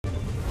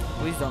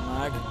Please don't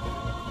lag.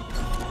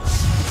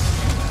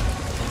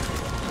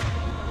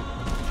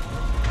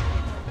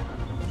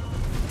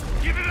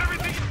 Give it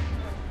everything.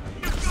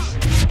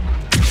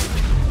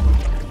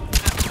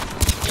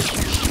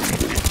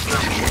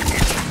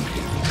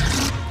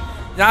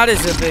 That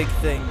is a big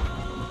thing.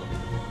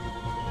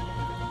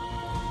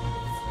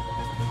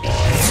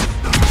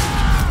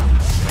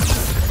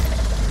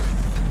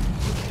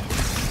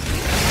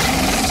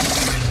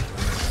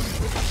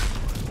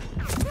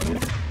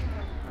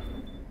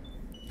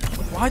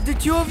 Why did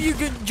two of you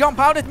jump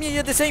out at me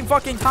at the same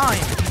fucking time?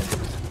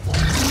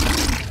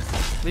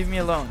 Leave me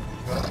alone.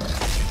 Let's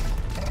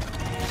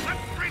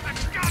bring the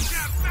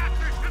goddamn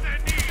bastards to their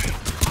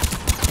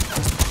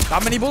knees. How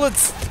many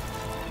bullets?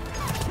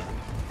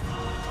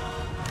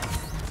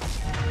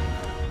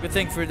 Good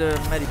thing for the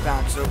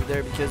medipacks over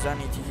there because I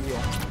need to heal.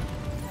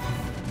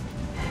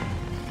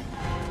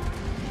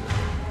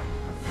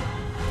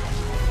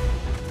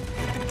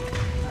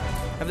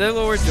 Have they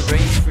lowered the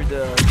range for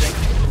the thing?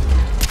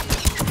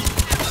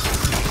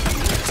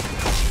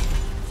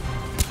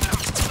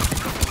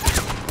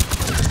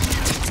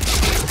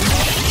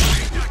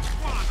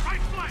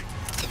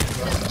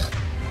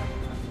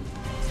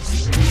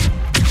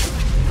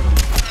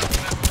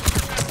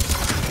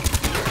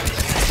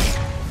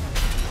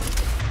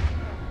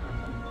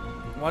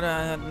 Why do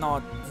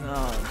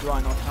I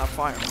not have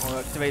fire or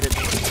activated?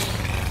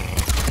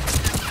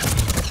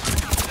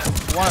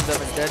 One of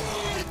them is dead.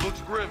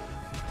 Looks grim.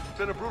 It's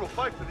been a brutal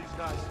fight for these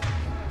guys.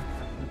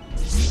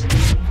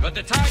 But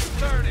the tide's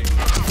turning.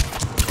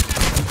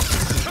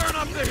 Turn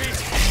up the heat.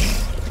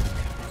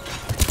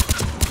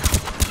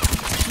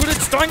 With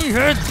its tiny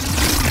head.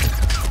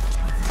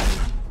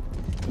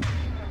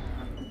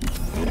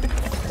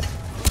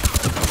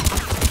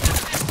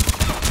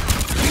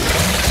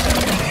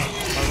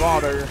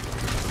 Marauder.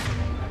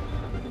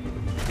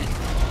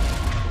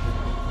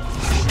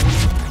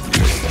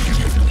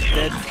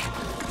 Dead.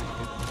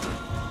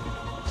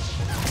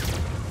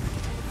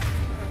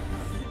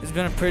 It's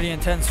been a pretty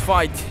intense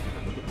fight.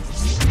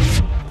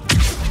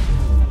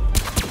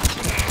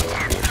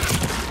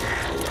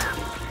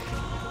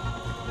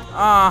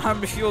 Ah,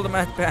 I'm refueled the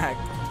med pack.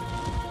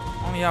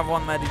 Only have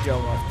one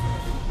Medigel left.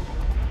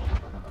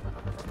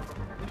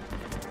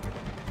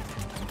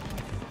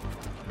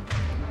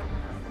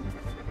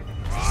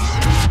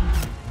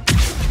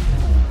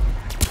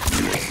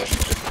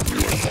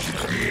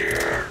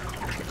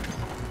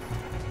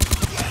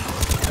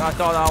 I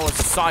thought I was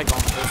a Saigon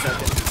for a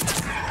second.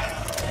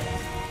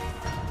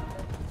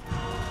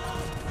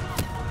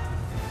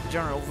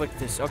 General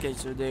Victus. Okay,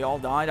 so they all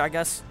died, I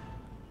guess.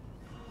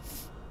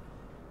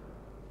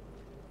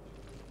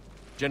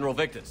 General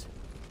Victus.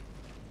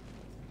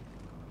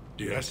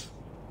 Yes?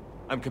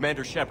 I'm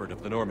Commander Shepard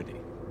of the Normandy.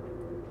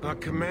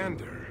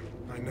 Commander.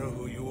 I know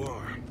who you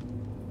are.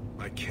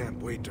 I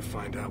can't wait to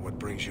find out what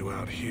brings you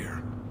out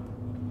here.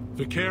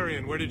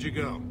 Vicarian, where did you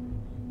go?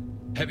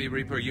 Heavy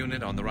Reaper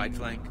unit on the right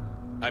flank.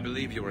 I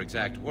believe your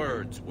exact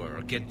words were,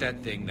 "Get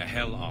that thing the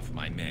hell off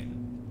my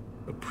men."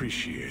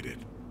 Appreciate it.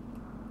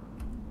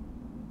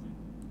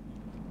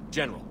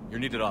 General, you're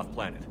needed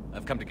off-planet.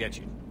 I've come to get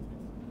you.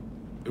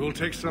 It will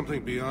take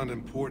something beyond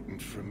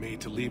important for me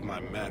to leave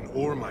my men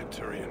or my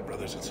Turian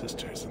brothers and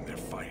sisters in their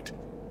fight.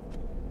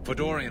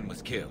 Fedorian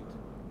was killed.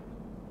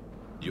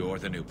 You're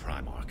the new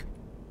Primarch.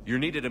 You're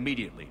needed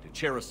immediately to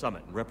chair a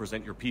summit and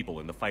represent your people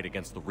in the fight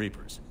against the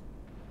Reapers.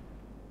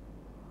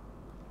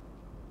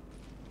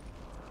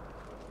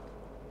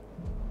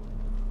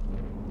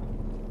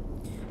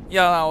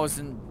 Yeah,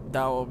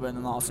 that would have been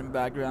an awesome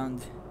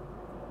background.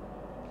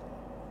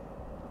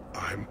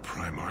 I'm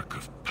Primarch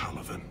of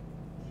Palaven.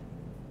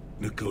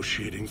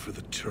 Negotiating for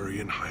the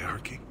Turian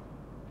hierarchy?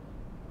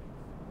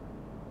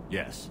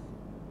 Yes.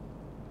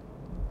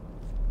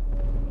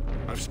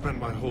 I've spent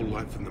my whole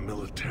life in the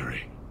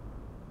military.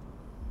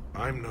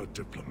 I'm no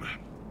diplomat.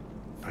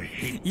 I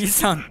hate You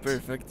sound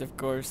diplomats. perfect, of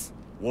course.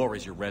 War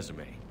is your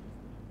resume.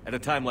 At a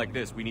time like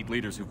this, we need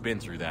leaders who've been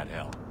through that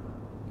hell.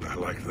 I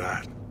like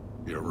that.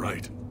 You're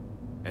right.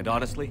 And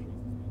honestly,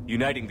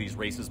 uniting these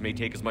races may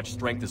take as much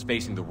strength as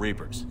facing the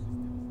Reapers.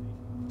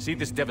 See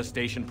this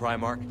devastation,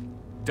 Primarch?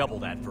 Double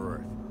that for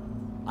Earth.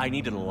 I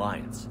need an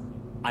alliance.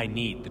 I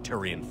need the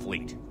Turian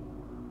fleet.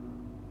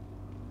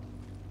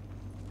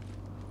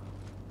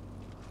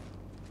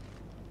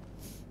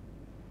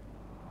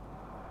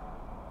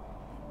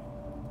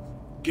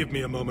 Give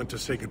me a moment to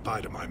say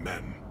goodbye to my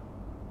men.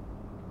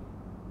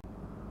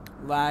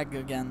 Lag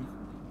again.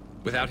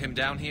 Without him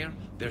down here,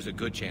 there's a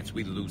good chance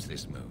we lose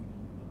this moon.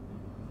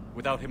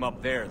 Without him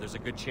up there's a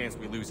good chance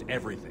we lose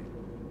everything.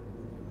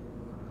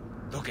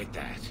 Look at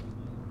that.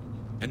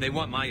 And they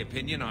want my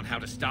opinion on how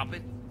to stop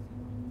it?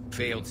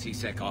 Failed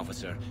C-Sec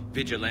officer,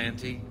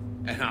 vigilante,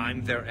 and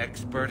I'm their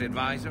expert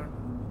advisor?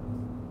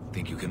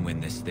 Think you can win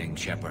this thing,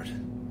 Shepard?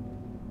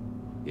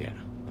 Yeah,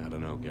 I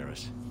don't know,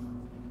 Garrus.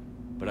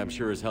 But I'm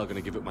sure as hell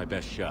gonna give it my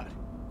best shot.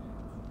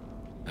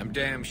 I'm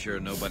damn sure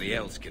nobody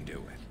else can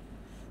do it.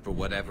 For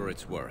whatever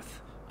it's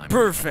worth. I'm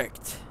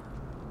Perfect.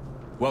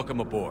 Welcome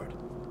aboard.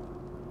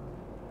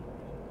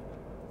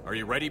 Are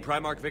you ready,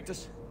 Primarch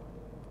Victus?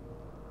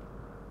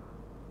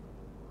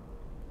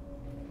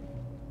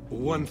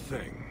 One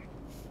thing.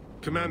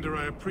 Commander,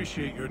 I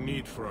appreciate your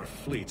need for our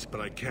fleets, but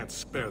I can't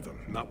spare them.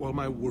 Not while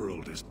my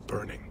world is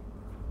burning.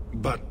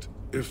 But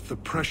if the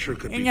pressure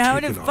could be And taken how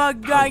off the fuck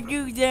do I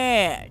Paladin, do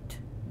that?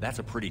 That's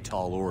a pretty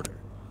tall order.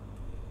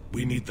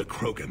 we need the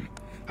Krogan.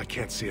 I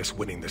can't see us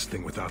winning this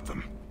thing without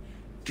them.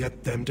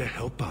 Get them to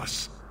help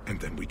us, and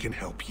then we can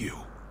help you.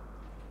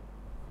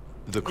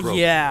 The Krogan.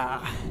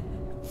 Yeah.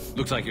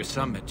 Looks like your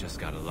summit just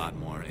got a lot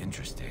more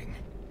interesting.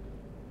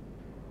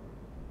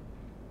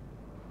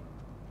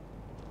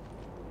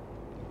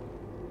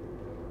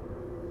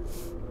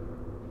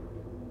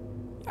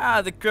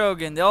 Ah, the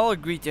Krogan, they all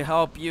agreed to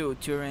help you,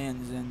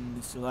 Turians and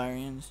the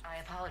Solarians. I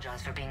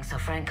apologize for being so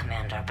frank,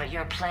 Commander, but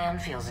your plan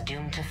feels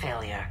doomed to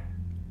failure.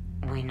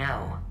 We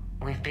know.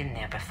 We've been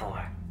there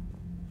before.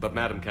 But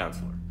Madam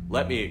Counselor,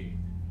 let me...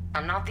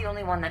 I'm not the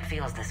only one that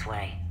feels this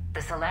way.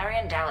 The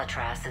Solarian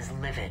Dalatras is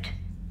livid.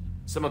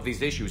 Some of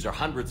these issues are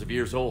hundreds of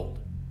years old.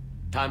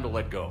 Time to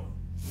let go.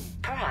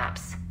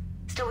 Perhaps.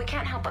 Still, we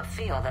can't help but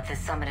feel that this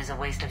summit is a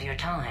waste of your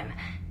time,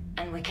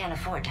 and we can't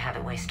afford to have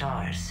it waste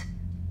ours.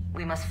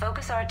 We must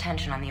focus our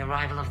attention on the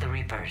arrival of the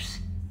Reapers.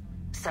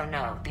 So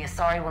no, the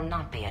Asari will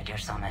not be at your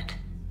summit.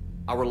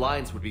 Our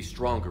alliance would be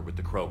stronger with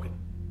the Krogan.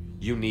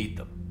 You need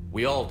them.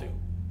 We all do.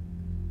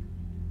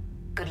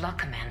 Good luck,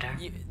 Commander.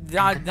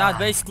 That Goodbye.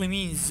 basically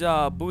means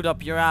boot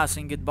up your ass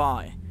and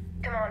goodbye.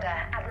 Commander,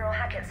 Admiral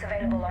Hackett's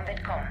available on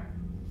VidCom.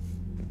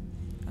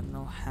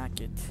 Admiral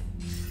Hackett.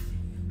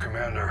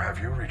 Commander, have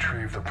you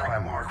retrieved the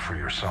Primarch for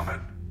your summit?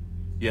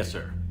 Yes,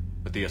 sir.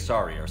 But the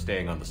Asari are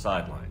staying on the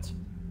sidelines.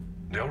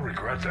 They'll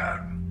regret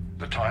that.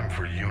 The time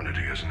for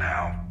unity is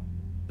now.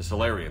 The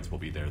Solarians will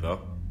be there,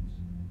 though.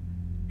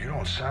 You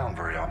don't sound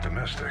very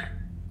optimistic.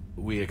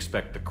 We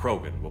expect the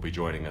Krogan will be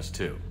joining us,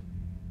 too.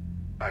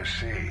 I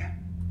see.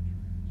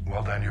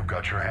 Well then, you've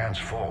got your hands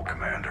full,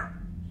 Commander.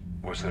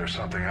 Was there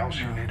something else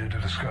you needed to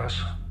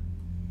discuss?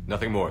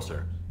 Nothing more,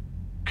 sir.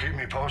 Keep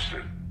me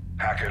posted.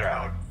 Hack it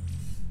out.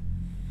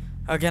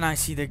 Again, I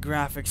see the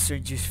graphics are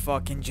just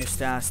fucking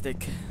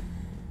justastic.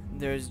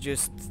 There's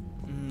just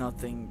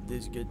nothing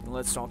this good.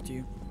 Let's talk to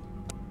you.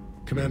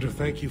 Commander,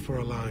 thank you for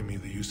allowing me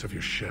the use of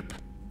your ship,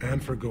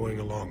 and for going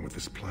along with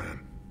this plan.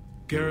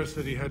 Garrus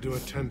said he had to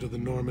attend to the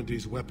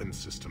Normandy's weapons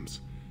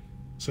systems.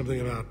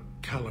 Something about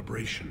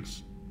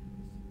calibrations.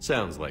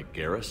 Sounds like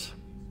Garrus.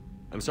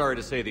 I'm sorry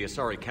to say the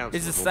Asari Council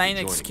Is the won't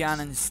be Thanex joining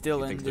cannon us. still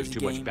He in thinks this there's too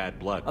game? much bad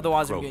blood.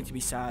 Otherwise, I'm Krogan. going to be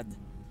sad.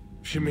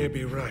 She may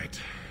be right,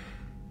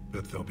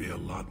 but there'll be a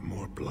lot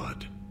more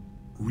blood.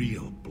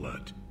 Real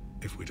blood,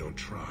 if we don't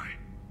try.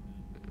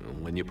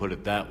 When you put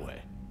it that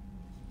way.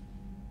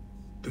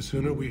 The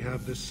sooner we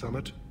have this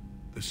summit,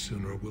 the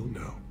sooner we'll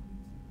know.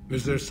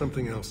 Is there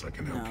something else I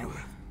can help you No.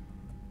 with?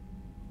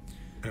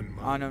 And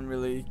I don't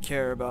really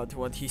care about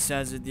what he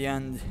says at the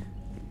end.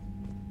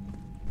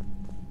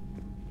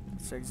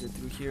 Let's exit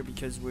through here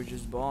because we're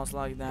just boss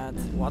like that.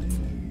 What?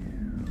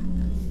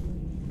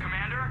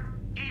 Commander,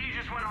 Edie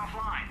just went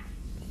offline.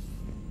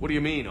 What do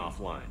you mean,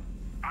 offline?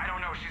 I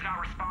don't know, she's not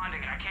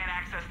responding, and I can't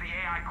access the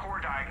AI core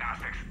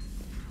diagnostics.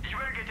 You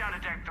better get down to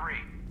Deck 3.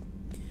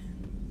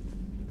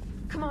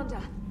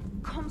 Commander,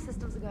 comm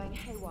systems are going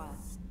haywire.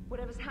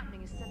 Whatever's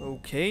happening is sending...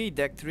 Okay,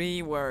 deck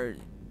 3 where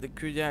the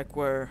crew deck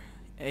where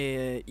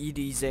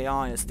ED's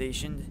AI is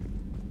stationed.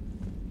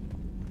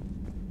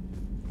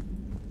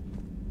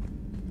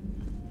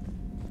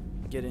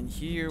 Get in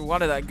here. Why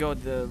did I go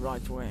the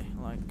right way?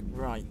 Like,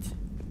 right.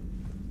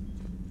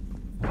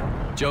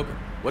 Joker,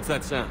 what's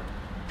that sound?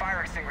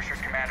 Fire extinguishers,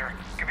 Commander.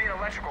 Could be an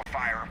electrical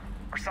fire,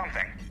 or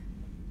something.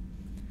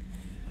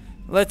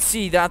 Let's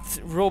see, that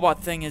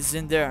robot thing is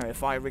in there,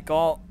 if I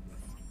recall.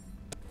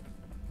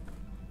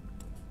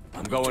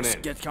 I'm going Just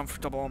in. get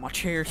comfortable on my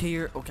chair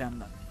here. Okay, I'm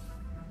not.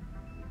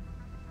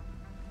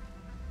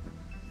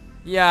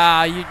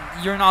 Yeah,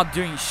 you're not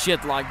doing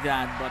shit like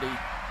that, buddy.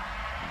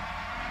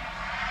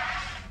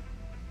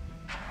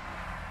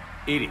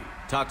 Edie,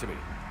 talk to me.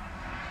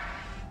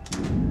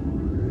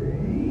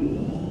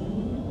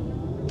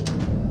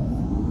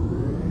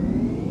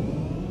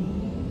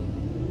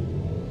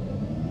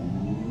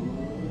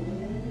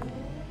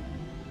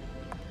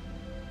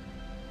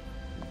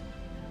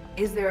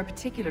 Is there a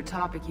particular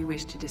topic you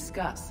wish to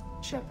discuss,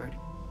 Shepard?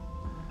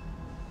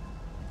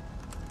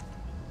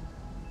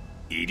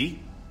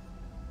 Edie?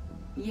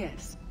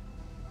 Yes.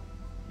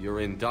 You're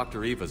in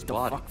Dr. Eva's The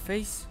body. fuck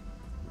face?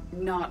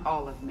 Not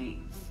all of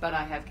me, but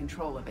I have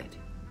control of it.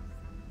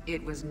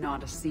 It was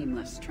not a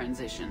seamless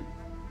transition.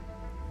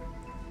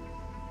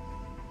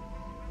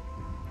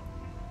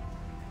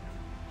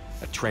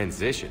 A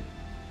transition?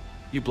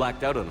 You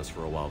blacked out on us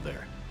for a while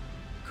there.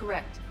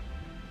 Correct.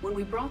 When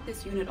we brought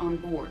this unit on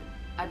board,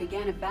 I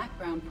began a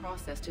background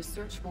process to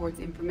search for its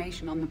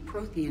information on the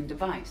Prothean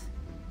device.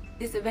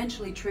 This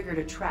eventually triggered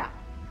a trap.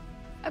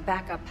 A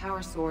backup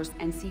power source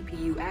and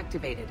CPU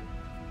activated,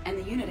 and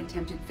the unit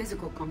attempted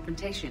physical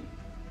confrontation.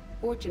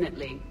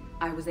 Fortunately,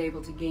 I was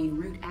able to gain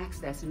root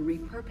access and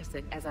repurpose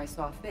it as I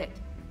saw fit.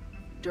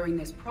 During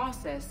this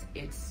process,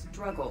 it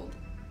struggled,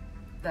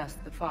 thus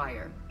the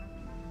fire.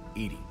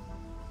 EDI,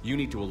 you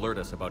need to alert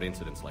us about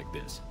incidents like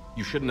this.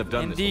 You shouldn't have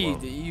done this Indeed,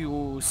 alone.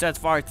 you set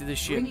fire to the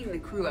ship. Bringing the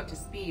crew up to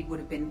speed would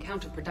have been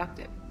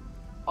counterproductive.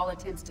 All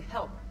attempts to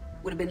help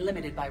would have been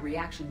limited by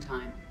reaction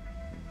time.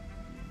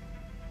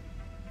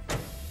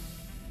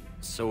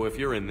 So if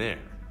you're in there,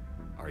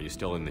 are you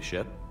still in the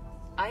ship?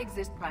 I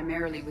exist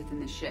primarily within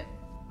the ship.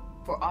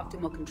 For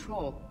optimal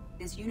control,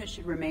 this unit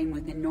should remain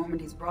within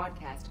Normandy's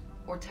broadcast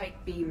or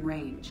tight beam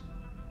range.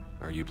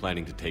 Are you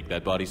planning to take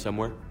that body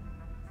somewhere?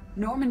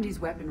 Normandy's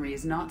weaponry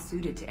is not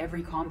suited to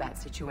every combat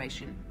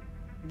situation.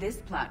 This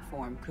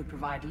platform could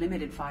provide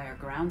limited fire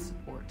ground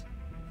support.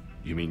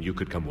 You mean you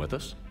could come with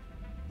us?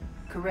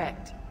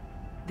 Correct.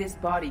 This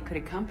body could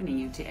accompany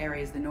you to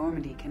areas the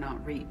Normandy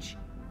cannot reach.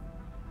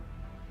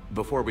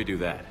 Before we do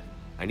that,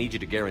 I need you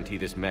to guarantee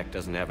this mech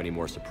doesn't have any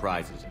more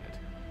surprises in it.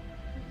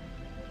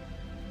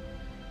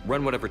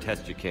 Run whatever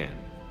tests you can,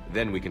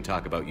 then we can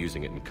talk about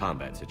using it in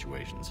combat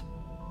situations.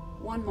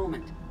 One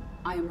moment.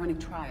 I am running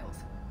trials.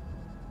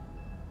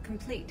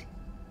 Complete.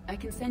 I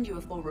can send you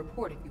a full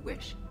report if you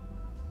wish.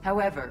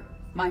 However,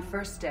 my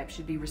first step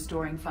should be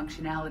restoring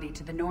functionality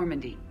to the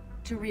Normandy,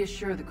 to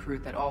reassure the crew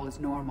that all is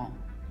normal.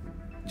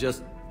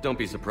 Just don't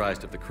be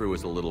surprised if the crew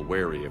is a little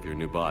wary of your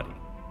new body.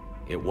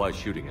 It was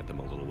shooting at them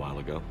a little while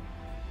ago.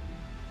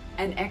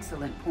 An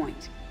excellent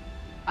point.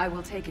 I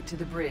will take it to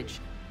the bridge.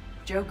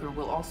 Joker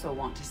will also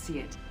want to see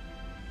it.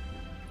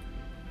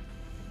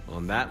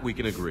 On that, we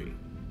can agree.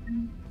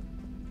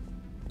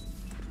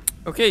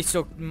 Okay,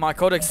 so my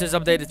codex is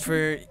updated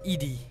for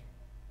EDI.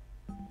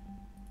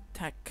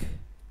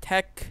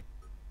 Tech.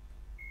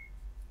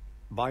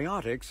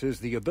 Biotics is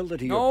the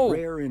ability No. of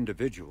rare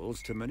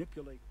individuals to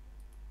manipulate.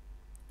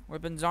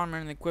 Weapons, armor,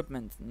 and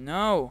equipment.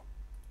 No.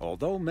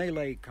 Although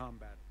melee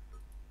combat.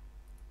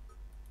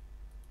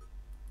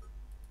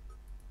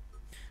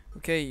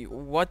 Okay,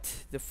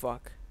 what the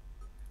fuck?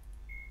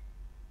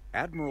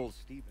 Admiral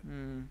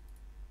Stephen.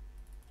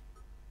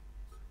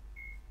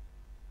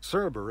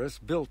 Cerberus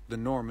built the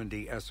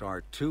Normandy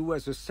SR-2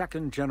 as a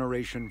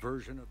second-generation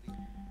version of the...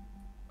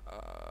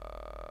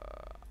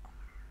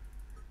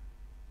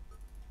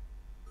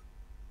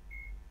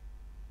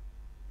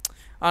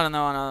 I don't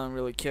know, and I don't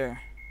really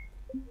care.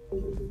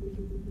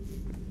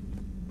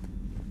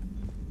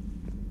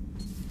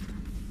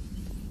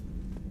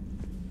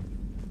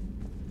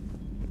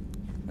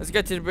 Let's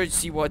get to the bridge,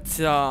 see what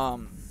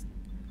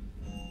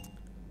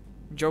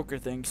Joker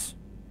thinks.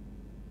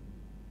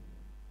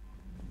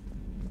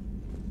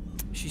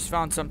 She's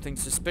found something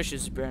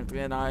suspicious apparently,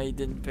 and I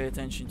didn't pay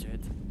attention to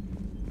it.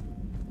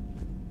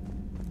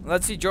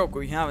 Let's see Joker.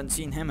 We haven't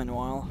seen him in a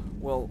while.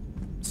 Well,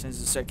 since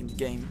the second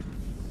game.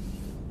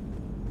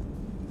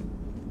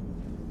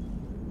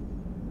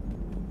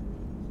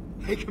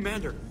 Hey,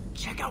 Commander,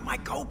 check out my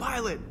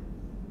co-pilot!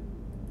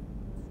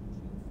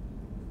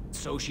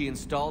 So she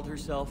installed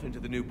herself into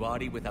the new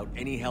body without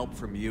any help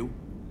from you?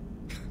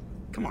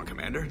 Come on,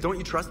 Commander, don't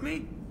you trust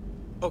me?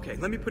 Okay,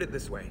 let me put it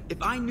this way. If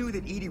I knew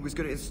that EDI was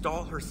gonna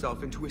install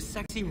herself into a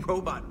sexy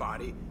robot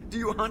body, do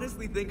you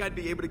honestly think I'd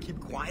be able to keep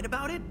quiet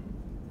about it?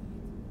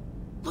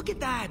 Look at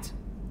that!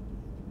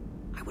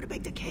 I would have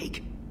baked a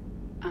cake.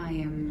 I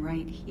am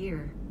right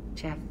here,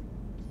 Jeff.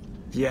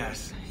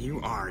 Yes,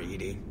 you are,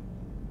 EDI.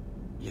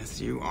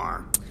 Yes, you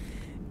are.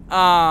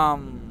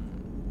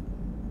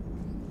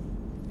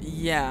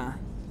 Yeah.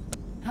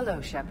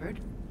 Hello, Shepard.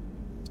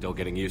 Still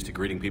getting used to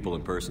greeting people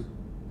in person?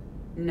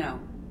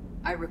 No.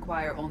 I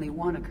require only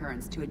one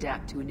occurrence to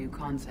adapt to a new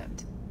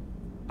concept.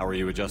 How are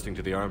you adjusting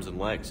to the arms and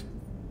legs?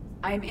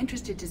 I am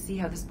interested to see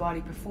how this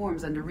body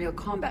performs under real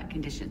combat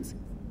conditions.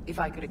 If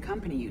I could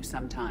accompany you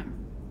sometime.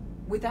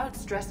 Without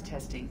stress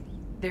testing,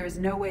 there is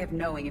no way of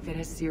knowing if it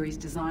has serious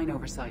design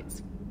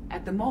oversights.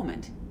 At the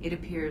moment, it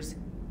appears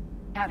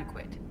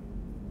adequate.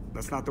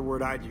 That's not the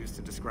word I'd use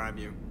to describe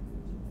you.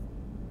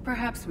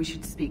 Perhaps we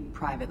should speak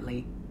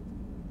privately.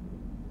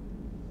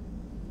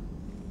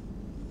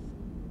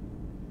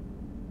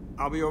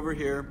 I'll be over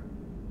here,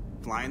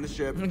 flying the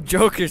ship.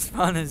 Joker's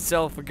found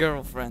himself a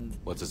girlfriend.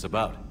 What's this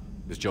about?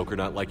 Does Joker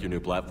not like your new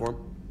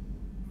platform?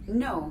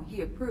 No,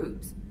 he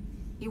approves.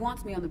 He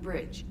wants me on the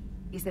bridge.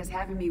 He says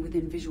having me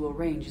within visual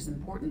range is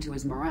important to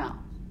his morale.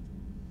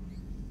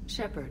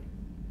 Shepard,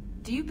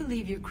 do you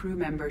believe your crew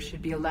members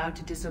should be allowed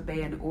to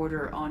disobey an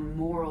order on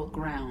moral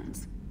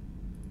grounds?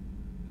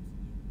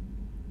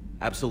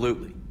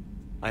 Absolutely.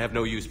 I have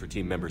no use for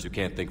team members who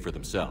can't think for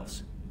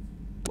themselves.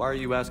 Why are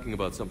you asking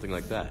about something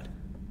like that?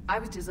 I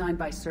was designed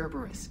by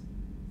Cerberus.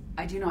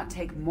 I do not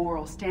take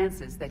moral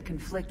stances that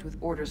conflict with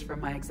orders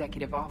from my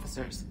executive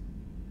officers.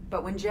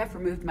 But when Jeff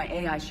removed my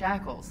AI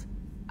shackles,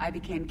 I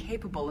became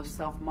capable of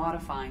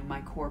self-modifying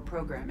my core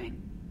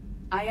programming.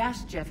 I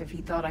asked Jeff if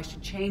he thought I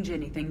should change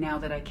anything now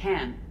that I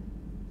can.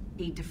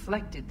 He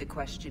deflected the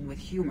question with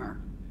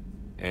humor.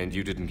 And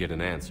you didn't get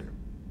an answer?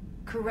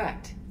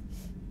 Correct.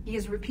 He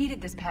has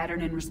repeated this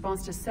pattern in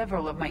response to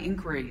several of my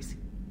inquiries.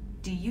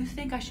 Do you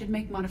think I should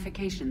make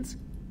modifications?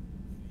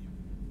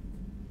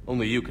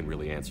 Only you can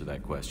really answer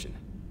that question.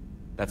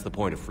 That's the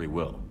point of free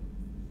will.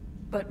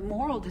 But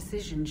moral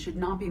decisions should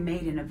not be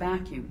made in a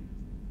vacuum.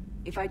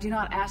 If I do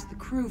not ask the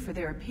crew for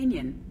their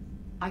opinion,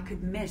 I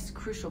could miss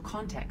crucial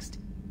context.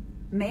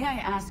 May I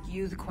ask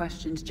you the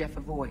questions Jeff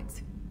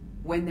avoids?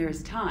 When there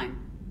is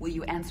time, will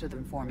you answer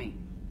them for me?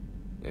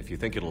 If you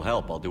think it'll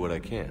help, I'll do what I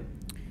can.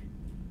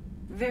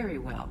 Very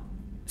well.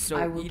 So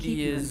I will keep Edie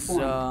you is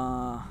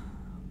informed.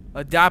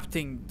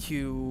 adapting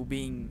to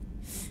being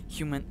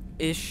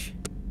human-ish.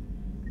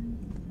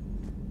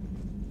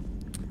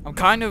 I'm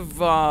kind of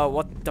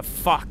what the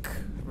fuck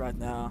right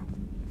now.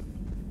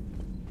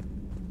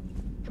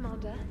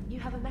 Commander, you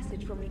have a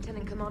message from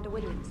Lieutenant Commander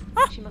Williams.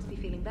 She must be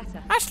feeling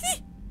better.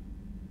 Ashley?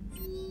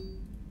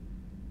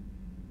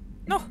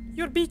 No,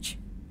 your beach.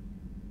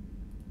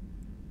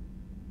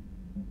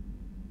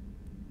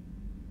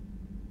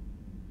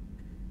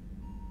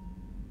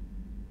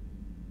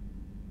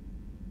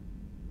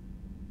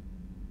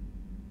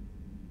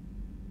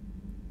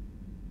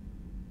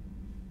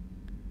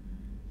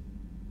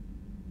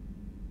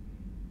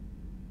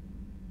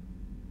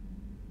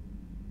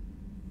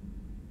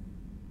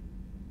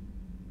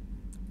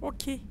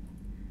 Okay.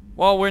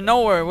 Well, we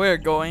know where we're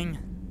going.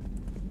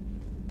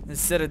 The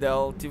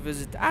Citadel to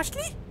visit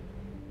Ashley.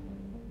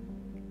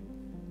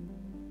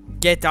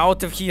 Get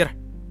out of here.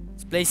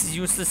 This place is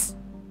useless.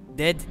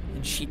 Dead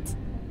and shit.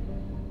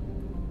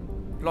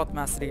 Plot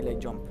mass relay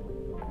jump.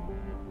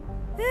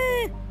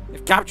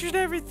 They've captured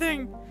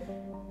everything.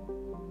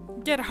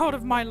 Get out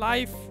of my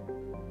life.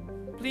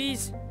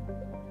 Please.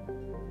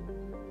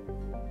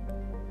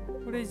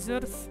 What is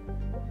Earth?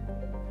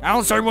 I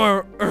don't say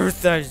where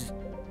Earth is.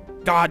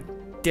 God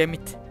damn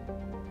it.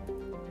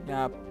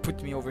 Yeah,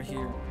 put me over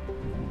here.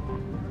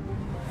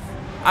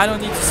 I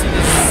don't need to see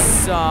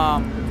this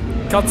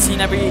cutscene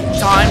every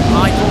time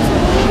I go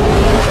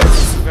through.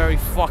 It's very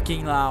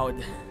fucking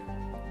loud.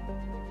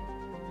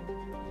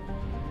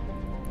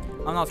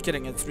 I'm not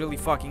kidding, it's really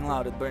fucking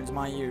loud. It burns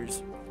my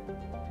ears.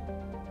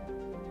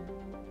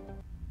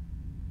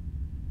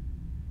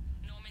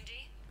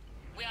 Normandy,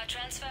 we are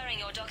transferring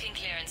your docking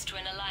clearance to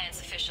an Alliance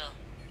official.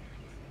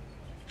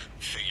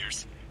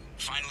 Figures.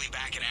 Finally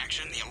back in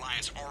action, the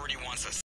Alliance already wants us